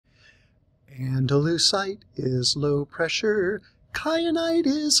Andalusite is low pressure, kyanite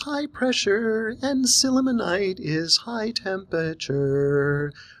is high pressure, and sillimanite is high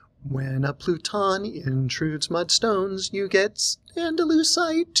temperature. When a pluton intrudes mudstones, you get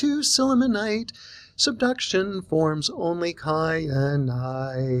andalusite to sillimanite. Subduction forms only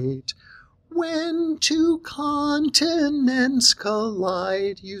kyanite. When two continents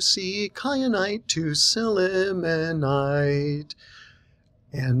collide, you see kyanite to sillimanite.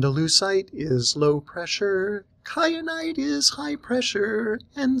 Andalusite is low pressure, kyanite is high pressure,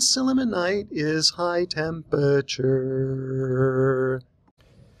 and sillimanite is high temperature.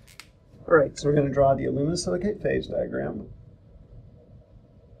 All right, so we're going to draw the aluminosilicate phase diagram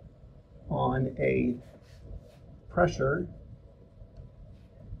on a pressure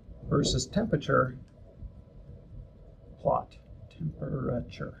versus temperature plot.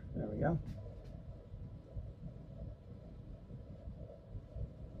 Temperature, there we go.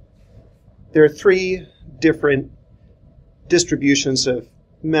 There are three different distributions of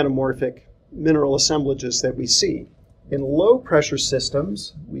metamorphic mineral assemblages that we see. In low pressure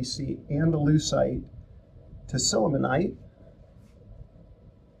systems, we see andalusite to sillimanite.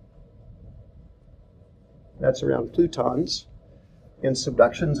 That's around plutons. In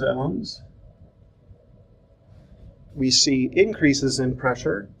subduction zones, we see increases in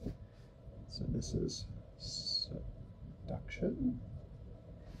pressure. So this is subduction.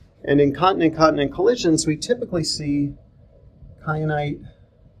 And in continent-continent collisions, we typically see kyanite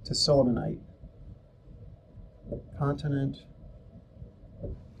to sillimanite. Continent,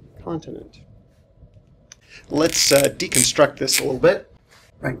 continent. Let's deconstruct this a little bit.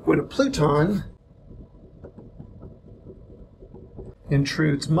 Right, when a pluton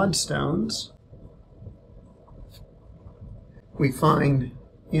intrudes mudstones, we find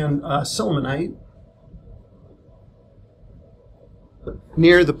in sillimanite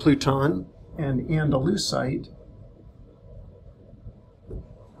near the pluton and andalusite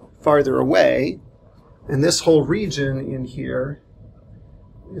farther away. And this whole region in here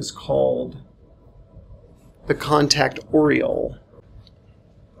is called the contact aureole.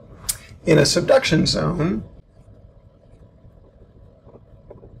 In a subduction zone,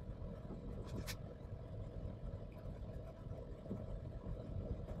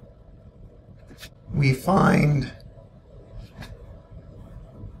 we find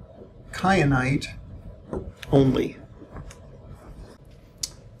kyanite only.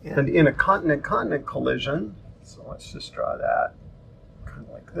 And in a continent-continent collision, so let's just draw that kind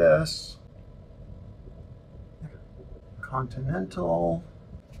of like this. Continental.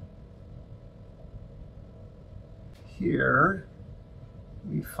 Here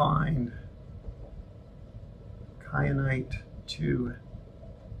we find kyanite to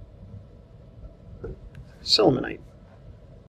sillimanite.